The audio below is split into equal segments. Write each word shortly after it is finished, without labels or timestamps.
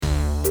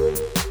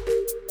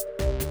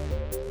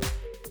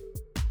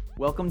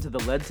Welcome to the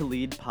Led to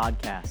Lead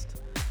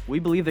podcast. We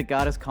believe that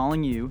God is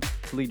calling you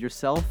to lead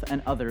yourself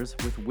and others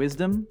with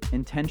wisdom,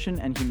 intention,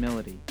 and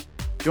humility.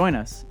 Join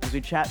us as we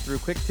chat through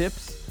quick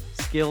tips,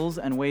 skills,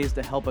 and ways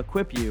to help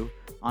equip you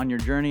on your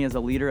journey as a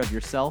leader of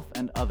yourself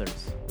and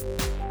others.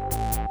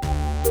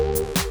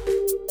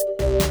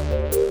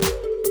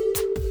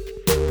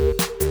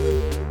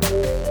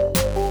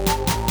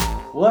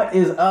 What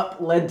is up,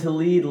 Led to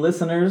Lead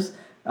listeners?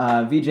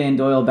 VJ and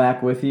Doyle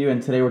back with you,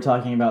 and today we're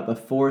talking about the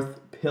fourth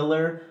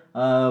pillar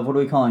of, what are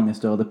we calling this,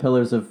 Doyle? The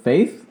pillars of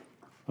faith?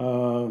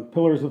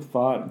 Pillars of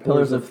thought.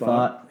 Pillars of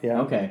thought.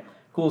 Yeah. Okay,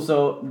 cool.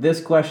 So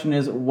this question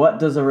is, what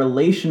does a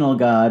relational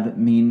God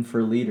mean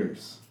for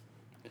leaders?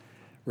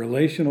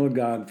 Relational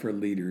God for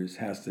leaders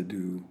has to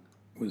do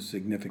with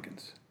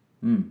significance.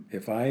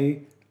 If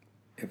I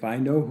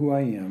know who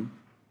I am,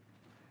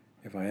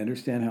 if I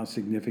understand how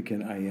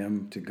significant I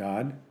am to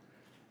God,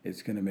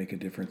 it's going to make a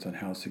difference on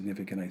how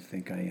significant I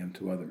think I am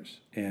to others.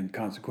 And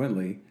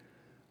consequently,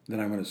 then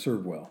I'm going to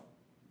serve well.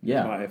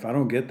 Yeah. If I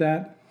don't get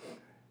that,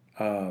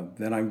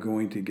 then I'm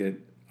going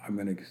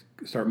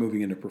to start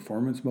moving into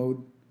performance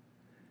mode.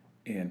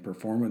 And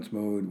performance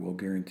mode will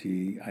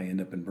guarantee I end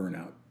up in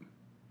burnout.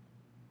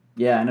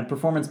 Yeah, and a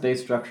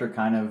performance-based structure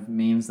kind of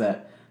means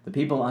that the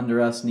people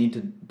under us need to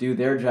do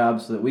their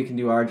jobs so that we can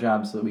do our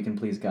jobs so that we can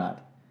please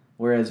God.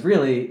 Whereas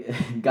really,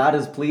 God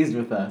is pleased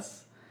with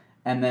us.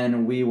 And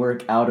then we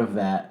work out of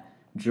that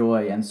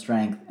joy and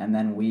strength, and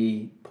then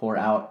we pour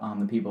out on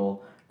the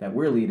people that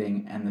we're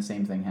leading, and the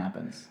same thing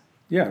happens.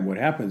 Yeah, what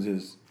happens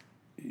is,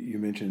 you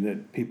mentioned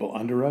that people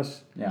under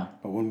us, Yeah.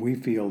 but when we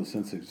feel a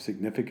sense of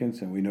significance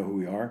and we know who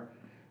we are,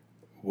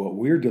 what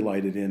we're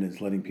delighted in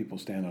is letting people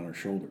stand on our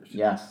shoulders.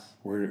 Yes.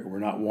 We're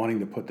not wanting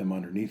to put them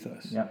underneath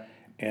us. Yep.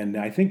 And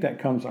I think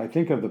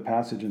of the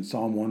passage in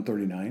Psalm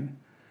 139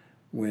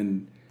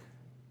 when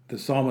the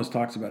psalmist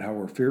talks about how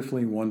we're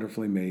fearfully and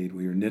wonderfully made.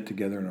 We are knit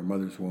together in our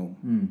mother's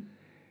womb.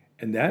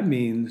 And that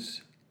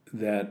means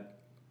that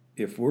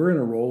if we're in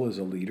a role as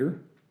a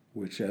leader,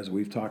 which as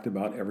we've talked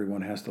about,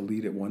 everyone has to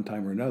lead at one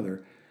time or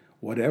another,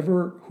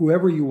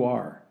 whoever you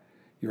are,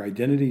 your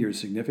identity, your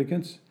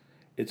significance,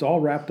 it's all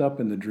wrapped up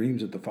in the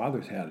dreams that the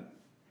Father's had.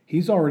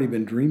 He's already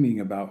been dreaming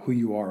about who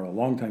you are a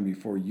long time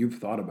before you've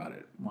thought about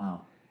it.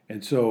 Wow.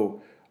 And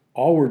so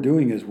all we're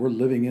doing is we're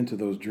living into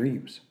those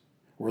dreams.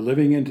 We're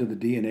living into the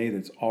DNA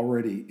that's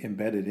already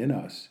embedded in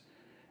us.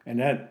 And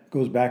that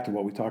goes back to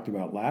what we talked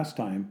about last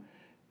time.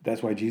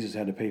 That's why Jesus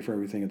had to pay for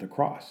everything at the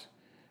cross,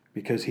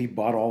 because he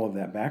bought all of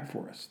that back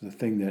for us, the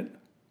thing that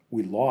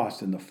we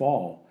lost in the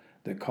fall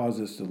that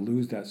caused us to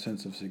lose that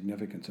sense of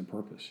significance and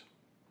purpose.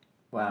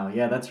 Wow,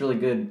 yeah, that's really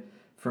good.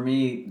 For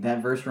me,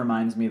 that verse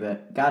reminds me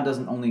that God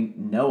doesn't only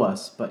know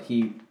us, but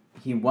he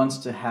wants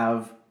to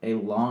have a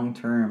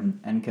long-term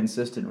and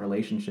consistent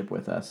relationship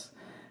with us.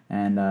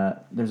 And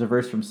there's a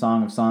verse from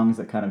Song of Songs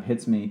that kind of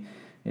hits me.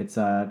 It's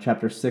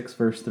chapter 6,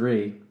 verse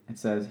 3. It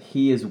says,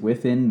 "He is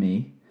within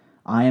me.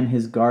 I am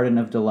his garden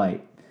of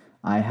delight.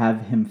 I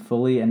have him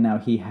fully, and now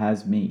he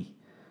has me."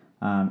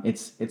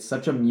 It's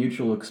such a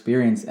mutual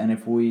experience, and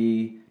if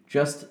we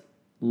just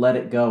let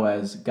it go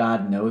as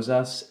God knows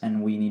us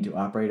and we need to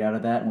operate out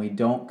of that, and we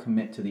don't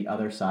commit to the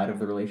other side of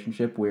the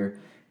relationship where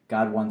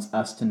God wants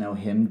us to know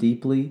him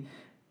deeply,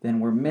 then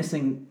we're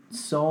missing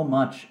so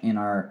much in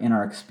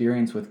our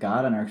experience with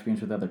God and our experience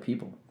with other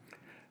people.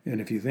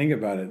 And if you think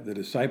about it, the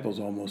disciples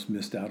almost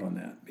missed out on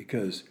that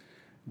because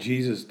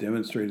Jesus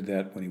demonstrated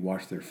that when he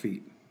washed their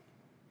feet.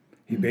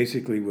 He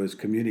basically was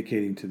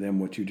communicating to them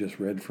what you just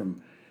read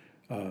from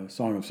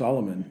Song of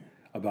Solomon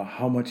about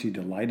how much he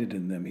delighted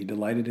in them. He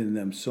delighted in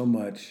them so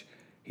much,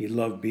 he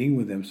loved being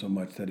with them so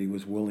much that he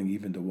was willing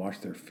even to wash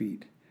their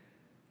feet.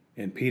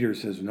 And Peter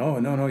says, no,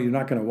 you're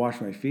not going to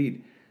wash my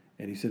feet.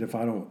 And he said, if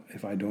I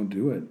don't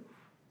do it,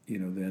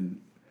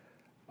 then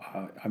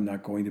I'm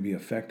not going to be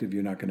effective.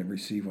 You're not going to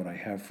receive what I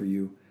have for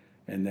you.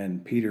 And then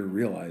Peter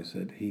realized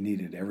that he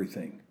needed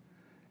everything.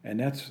 And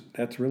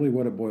that's really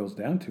what it boils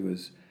down to,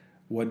 is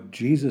what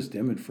Jesus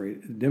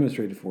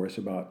demonstrated for us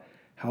about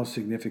how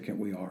significant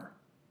we are.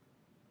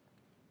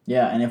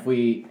 Yeah, and if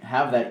we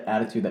have that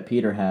attitude that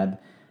Peter had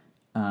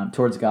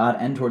towards God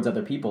and towards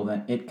other people,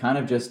 then it kind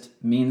of just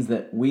means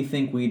that we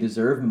think we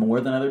deserve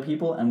more than other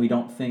people, and we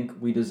don't think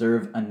we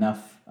deserve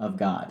enough of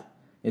God.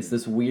 It's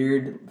this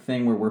weird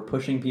thing where we're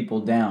pushing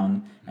people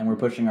down and we're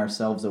pushing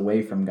ourselves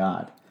away from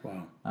God.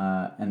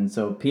 Wow. And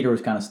so Peter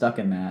was kind of stuck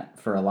in that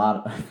for a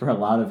lot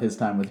of his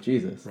time with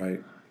Jesus.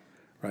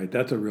 Right.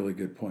 That's a really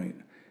good point.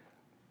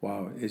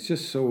 Wow. It's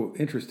just so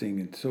interesting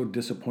and so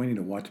disappointing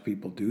to watch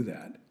people do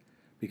that,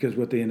 because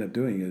what they end up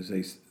doing is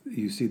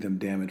you see them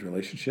damage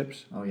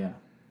relationships. Oh yeah.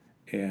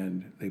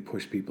 And they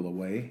push people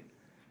away,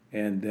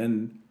 and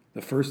then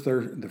the first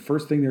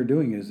thing they're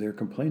doing is they're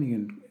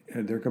complaining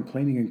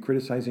and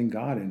criticizing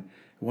God and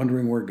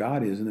wondering where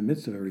God is in the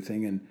midst of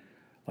everything. And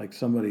like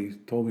somebody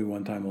told me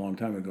one time a long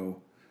time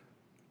ago,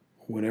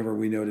 whenever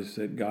we notice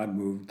that God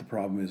moved, the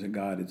problem isn't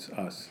God, it's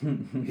us.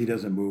 He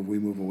doesn't move, we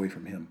move away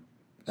from him.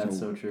 That's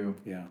so true.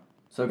 Yeah.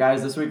 So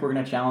guys, this week we're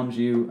going to challenge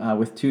you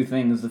with two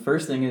things. The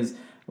first thing is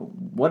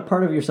what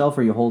part of yourself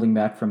are you holding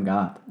back from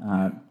God?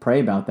 Pray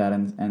about that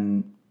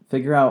and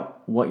figure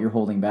out what you're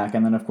holding back.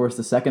 And then, of course,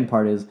 the second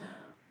part is,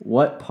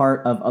 what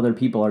part of other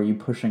people are you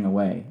pushing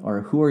away?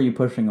 Or who are you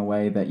pushing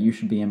away that you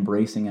should be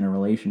embracing in a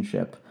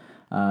relationship,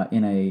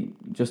 in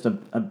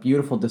a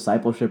beautiful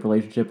discipleship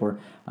relationship, or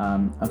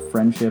a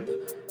friendship,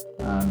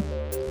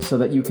 so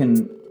that you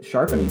can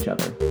sharpen each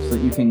other, so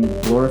that you can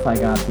glorify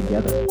God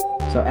together.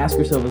 So ask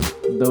yourselves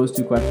those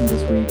two questions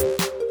this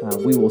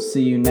week. We will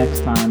see you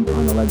next time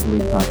on the Let's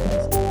Lead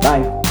podcast.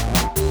 Bye.